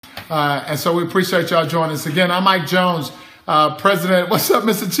And so we appreciate y'all joining us. Again, I'm Mike Jones, President. What's up,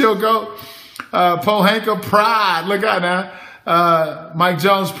 Mr. Chill Goat? Pohanka Pride. Look out now. Mike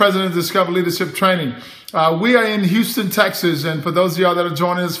Jones, President of Discover Leadership Training. We are in Houston, Texas. And for those of y'all that are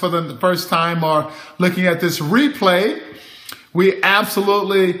joining us for the first time or looking at this replay, we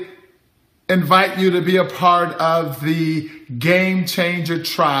absolutely invite you to be a part of the Game Changer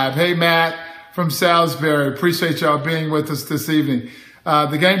Tribe. Hey, Matt from Salisbury. Appreciate y'all being with us this evening.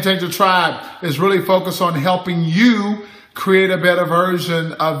 The Game Changer Tribe is really focused on helping you create a better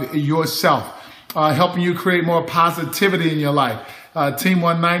version of yourself, helping you create more positivity in your life. Team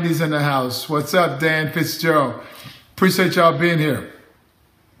 190's in the house. What's up, Dan Fitzgerald? Appreciate y'all being here.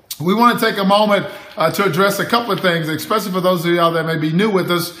 We want to take a moment to address a couple of things, especially for those of y'all that may be new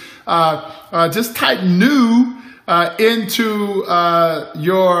with us. Just type new into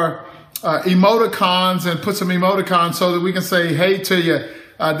your emoticons and put some emoticons so that we can say hey to you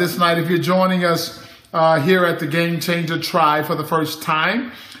this night. If you're joining us here at the Game Changer Tribe for the first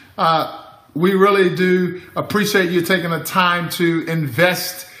time, we really do appreciate you taking the time to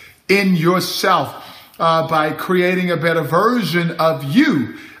invest in yourself by creating a better version of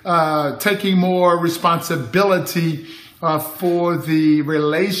you. Taking more responsibility for the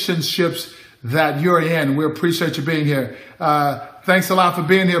relationships that you're in. We appreciate you being here. Thanks a lot for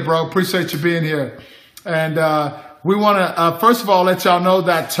being here, bro. Appreciate you being here. And we want to, first of all, let y'all know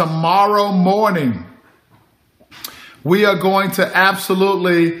that tomorrow morning, we are going to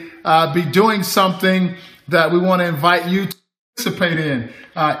absolutely be doing something that we want to invite you to participate in.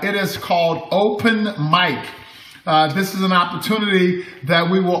 It is called Open Mic. This is an opportunity that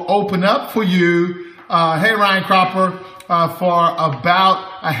we will open up for you, hey Ryan Cropper, for about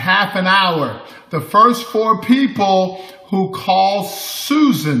a half an hour. The first 4 people who call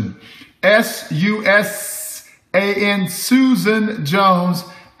Susan, S-U-S-A-N, Susan Jones,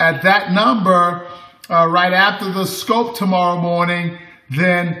 at that number right after the scope tomorrow morning,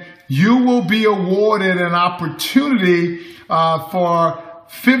 then you will be awarded an opportunity for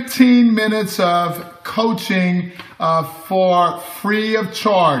 15 minutes of coaching for free of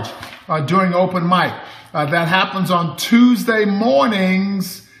charge during Open Mic. That happens on Tuesday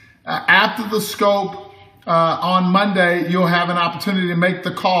mornings after the scope. On Monday, you'll have an opportunity to make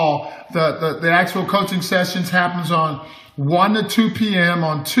the call. The actual coaching sessions happens on 1 to 2 p.m.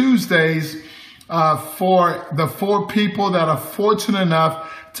 on Tuesdays for the 4 people that are fortunate enough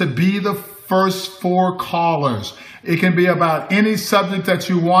to be the first 4 callers. It can be about any subject that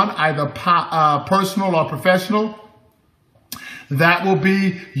you want, either personal or professional. That will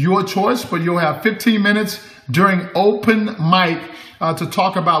be your choice, but you'll have 15 minutes during Open Mic to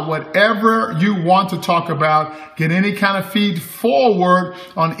talk about whatever you want to talk about. Get any kind of feed forward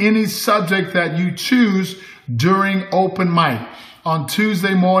on any subject that you choose during Open Mic on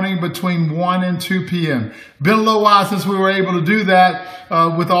Tuesday morning between 1 and 2 p.m. Been a little while since we were able to do that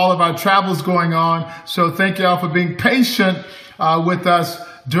with all of our travels going on. So thank y'all for being patient with us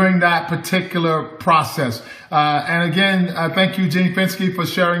during that particular process. And again, thank you, Gene Finsky, for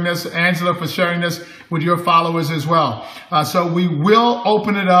sharing this, Angela, for sharing this with your followers as well. So we will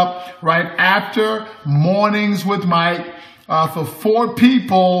open it up right after Mornings with Mike for 4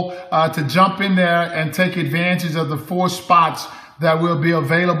 people to jump in there and take advantage of the 4 spots that will be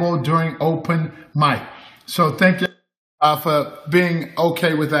available during Open Mic. So thank you for being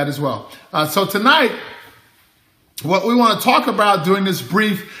okay with that as well. So tonight, what we want to talk about during this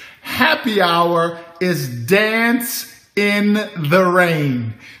brief happy hour is dance in the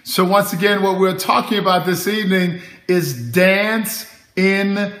rain. So once again, what we're talking about this evening is dance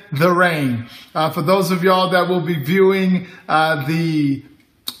in the rain. For those of y'all that will be viewing the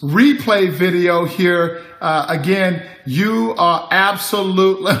replay video here, again, you are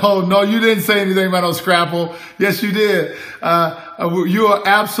absolutely, oh no, you didn't say anything about no Scrapple. Yes, you did. You are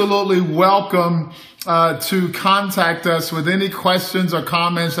absolutely welcome to contact us with any questions or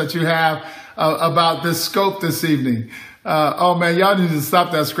comments that you have about this scope this evening. Oh man, y'all need to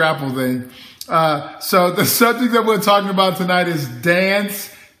stop that Scrapple thing. So the subject that we're talking about tonight is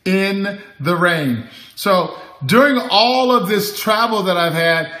dance in the rain. So during all of this travel that I've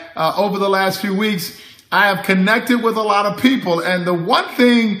had over the last few weeks, I have connected with a lot of people. And the one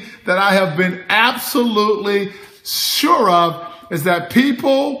thing that I have been absolutely sure of is that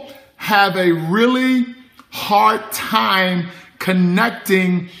people have a really hard time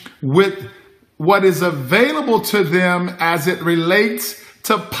connecting with what is available to them as it relates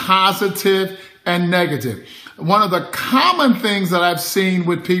to positive and negative. One of the common things that I've seen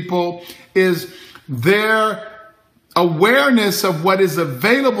with people is their awareness of what is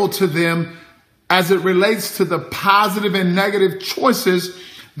available to them as it relates to the positive and negative choices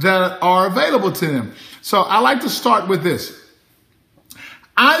that are available to them. So I like to start with this.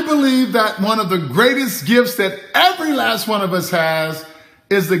 I believe that one of the greatest gifts that every last one of us has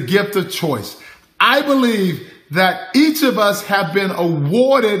is the gift of choice. I believe that each of us have been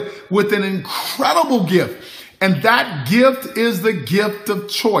awarded with an incredible gift, and that gift is the gift of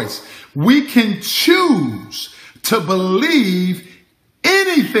choice. We can choose to believe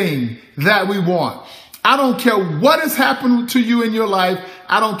anything that we want. I don't care what has happened to you in your life.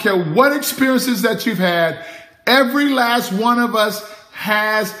 I don't care what experiences that you've had. Every last one of us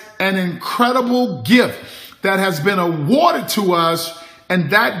has an incredible gift that has been awarded to us, and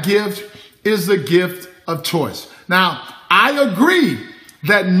that gift is the gift of choice. Now, I agree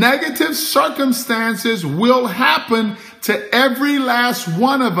that negative circumstances will happen to every last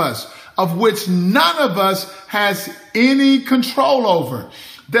one of us, of which none of us has any control over.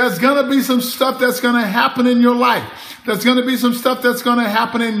 There's going to be some stuff that's going to happen in your life. There's going to be some stuff that's going to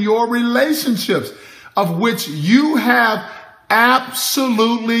happen in your relationships, of which you have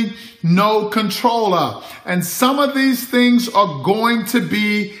absolutely no control of. And some of these things are going to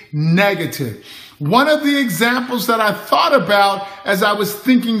be negative. One of the examples that I thought about as I was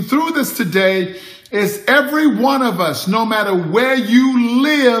thinking through this today is every one of us, no matter where you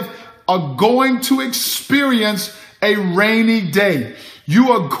live, are going to experience a rainy day.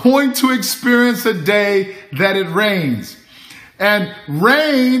 You are going to experience a day that it rains. And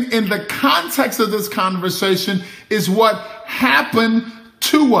rain, in the context of this conversation, is what happened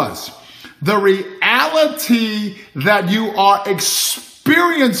to us. The reality that you are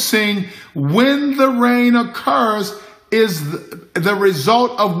experiencing when the rain occurs is the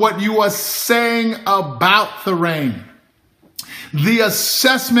result of what you are saying about the rain. The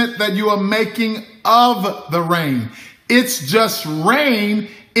assessment that you are making of the rain. It's just rain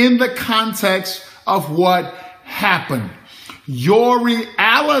in the context of what happened. Your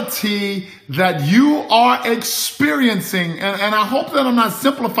reality that you are experiencing, and I hope that I'm not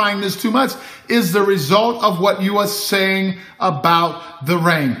simplifying this too much, is the result of what you are saying about the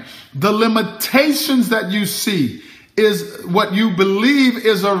rain. The limitations that you see is what you believe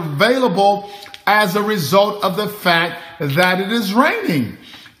is available as a result of the fact that it is raining.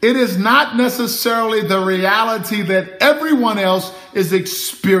 It is not necessarily the reality that everyone else is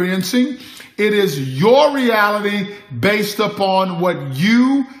experiencing. It is your reality based upon what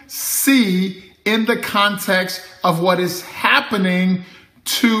you see in the context of what is happening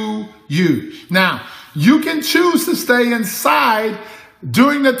to you. Now, you can choose to stay inside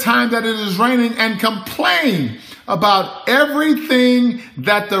during the time that it is raining and complain about everything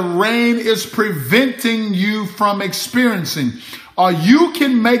that the rain is preventing you from experiencing. Or you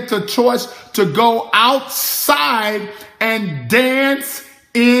can make the choice to go outside and dance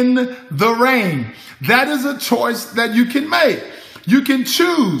in the rain. That is a choice that you can make. You can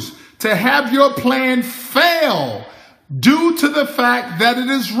choose to have your plan fail due to the fact that it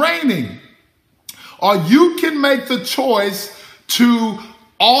is raining. Or you can make the choice to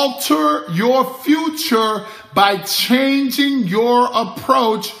alter your future by changing your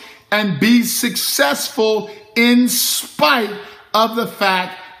approach and be successful in spite of the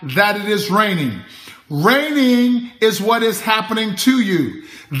fact that it is raining. Raining is what is happening to you.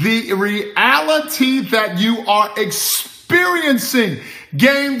 The reality that you are experiencing,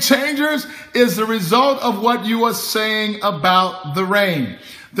 game changers, is the result of what you are saying about the rain.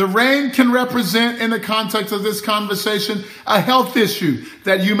 The rain can represent, in the context of this conversation, a health issue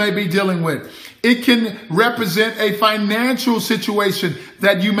that you may be dealing with. It can represent a financial situation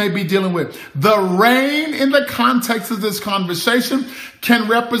that you may be dealing with. The rain, in the context of this conversation, can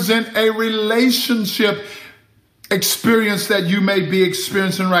represent a relationship experience that you may be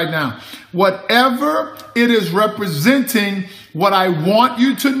experiencing right now. Whatever it is representing, what I want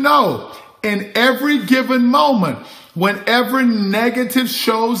you to know, in every given moment, whenever negative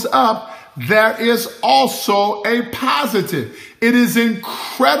shows up, there is also a positive. It is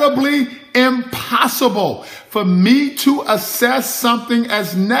incredibly impossible for me to assess something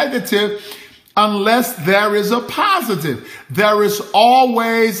as negative unless there is a positive. There is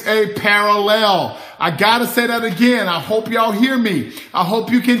always a parallel. I gotta say that again. I hope y'all hear me. I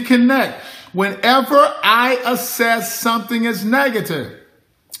hope you can connect. Whenever I assess something as negative,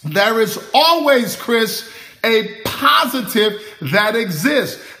 there is always, Chris, a positive that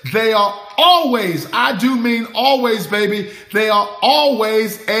exists. They are always, I do mean always, baby, they are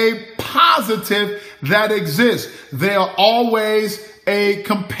always a positive that exists. They are always a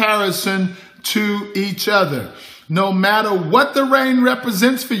comparison to each other. No matter what the rain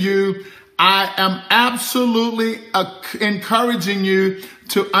represents for you, I am absolutely encouraging you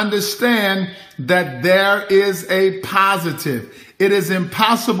to understand that there is a positive. It is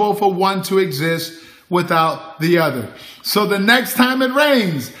impossible for one to exist without the other. So the next time it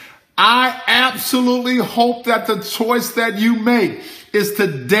rains, I absolutely hope that the choice that you make is to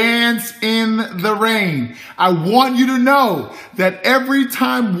dance in the rain. I want you to know that every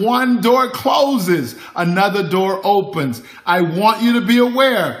time one door closes, another door opens. I want you to be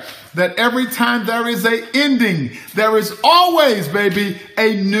aware that every time there is an ending, there is always, baby,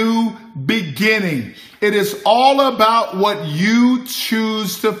 a new beginning. It is all about what you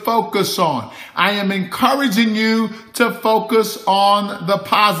choose to focus on. I am encouraging you to focus on the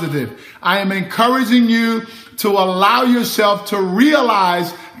positive. I am encouraging you to allow yourself to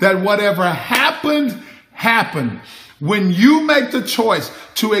realize that whatever happened, happened. When you make the choice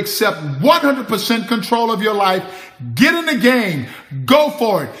to accept 100% control of your life, get in the game, go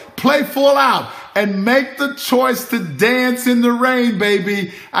for it, play full out, and make the choice to dance in the rain,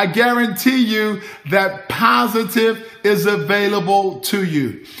 baby. I guarantee you that positive is available to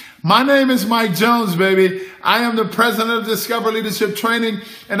you. My name is Mike Jones, baby. I am the president of Discover Leadership Training,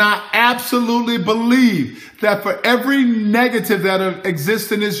 and I absolutely believe that for every negative that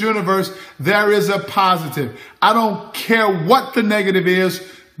exists in this universe, there is a positive. I don't care what the negative is,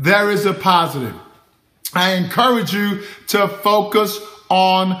 there is a positive. I encourage you to focus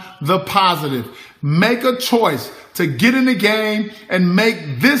on the positive. Make a choice to get in the game and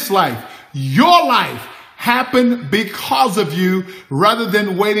make this life, your life, happen because of you rather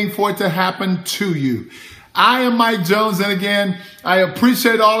than waiting for it to happen to you. I am Mike Jones, and again, I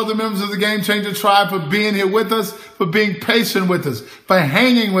appreciate all of the members of the Game Changer Tribe for being here with us, for being patient with us, for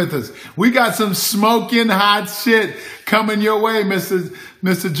hanging with us. We got some smoking hot shit coming your way,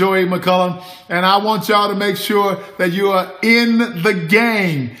 Mr. Joey McCullum, and I want y'all to make sure that you are in the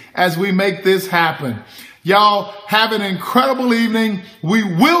game as we make this happen. Y'all have an incredible evening. We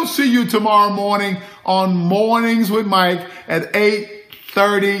will see you tomorrow morning on Mornings with Mike at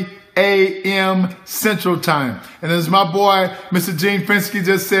 8:30 a.m. Central Time. And as my boy, Mr. Gene Finsky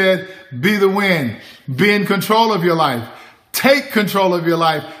just said, be the win. Be in control of your life. Take control of your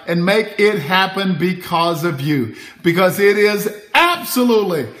life and make it happen because of you. Because it is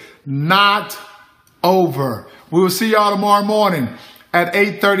absolutely not over. We will see y'all tomorrow morning at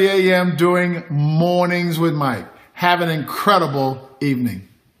 8:30 a.m. doing Mornings with Mike. Have an incredible evening.